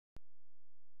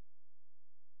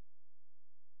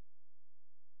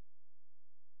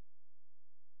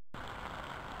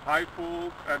Hi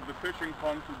folks, at the fishing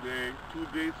pond today. 2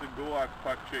 days ago I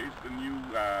purchased a new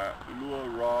lure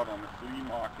rod on the flea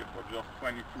market for just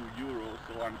 22 euros,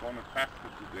 so I'm going to test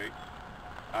it today.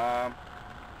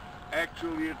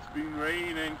 Actually it's been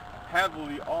raining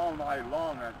heavily all night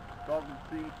long and doesn't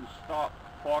seem to stop.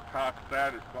 Forecast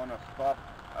said it's going to stop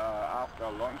after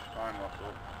lunchtime or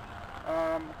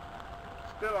so.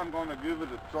 Still I'm going to give it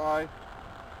a try.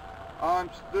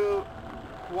 I'm still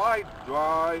quite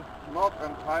dry, not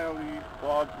entirely,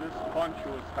 but this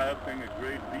poncho is helping a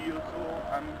great deal, so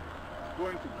I'm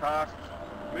going to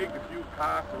make a few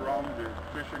casts around the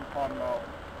fishing pond now,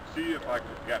 see if I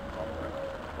could get something.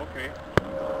 Okay.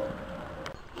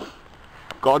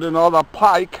 Got another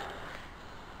pike,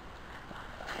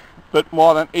 bit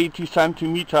more than 80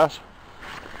 centimeters.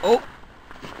 Oh,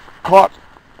 caught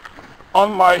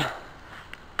on my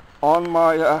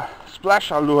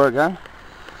splasher lure again.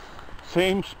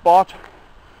 Same spot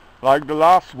like the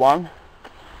last one.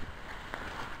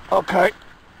 Okay,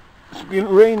 it's been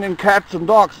raining cats and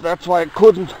dogs, that's why I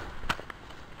couldn't.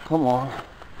 Come on,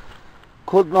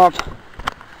 could not.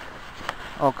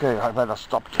 Okay, I better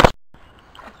stop this.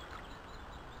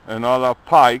 Another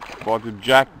pike, but a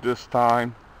jack this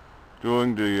time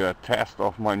during the test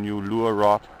of my new lure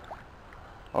rod.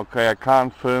 Okay, I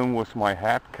can't film with my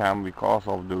head cam because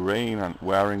of the rain and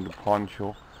wearing the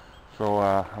poncho. So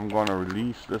I'm gonna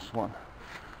release this one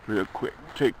real quick.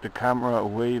 Take the camera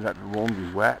away that it won't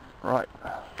be wet. Right.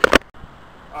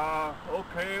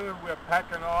 Okay, we're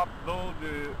packing up. Though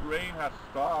the rain has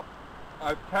stopped,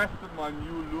 I've tested my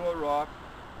new lure rod.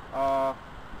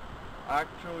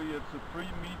 Actually, it's a 3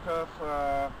 meters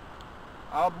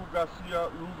Abu Garcia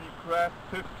Ruby Crest,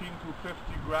 15 to 50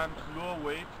 grams lure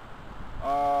weight.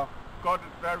 Got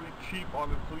it very cheap on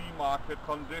the flea market,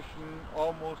 condition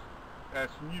almost as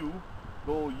new,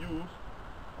 though used.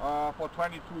 For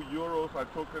 22 euros I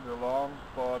took it along,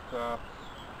 but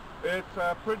it's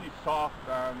pretty soft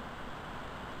and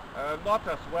not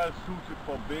as well suited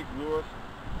for big lures.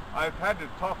 I've had a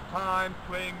tough time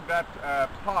playing that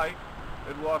pike.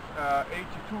 It was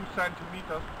 82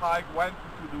 centimeters pike, went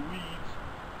into the weeds,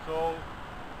 so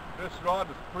this rod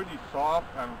is pretty soft.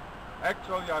 And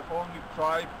actually I've only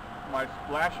tried my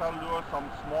splasher lure,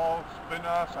 some small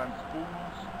spinners and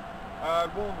spools.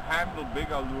 Won't handle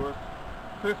bigger lures.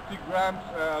 50 grams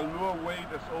lure weight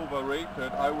is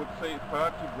overrated. I would say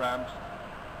 30 grams.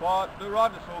 But the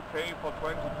rod is okay for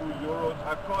 22 euros.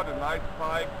 I've got a nice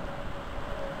pike.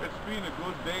 It's been a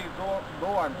good day,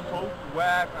 though I'm soaked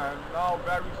wet and now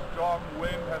very strong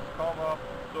wind has come up.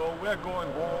 So we're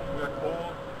going home, we're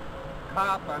cold.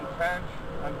 Carp and tench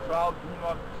and trout do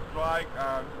not strike,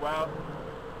 and well,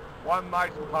 one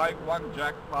nice pike, one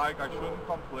jack pike, I shouldn't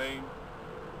complain.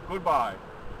 Goodbye.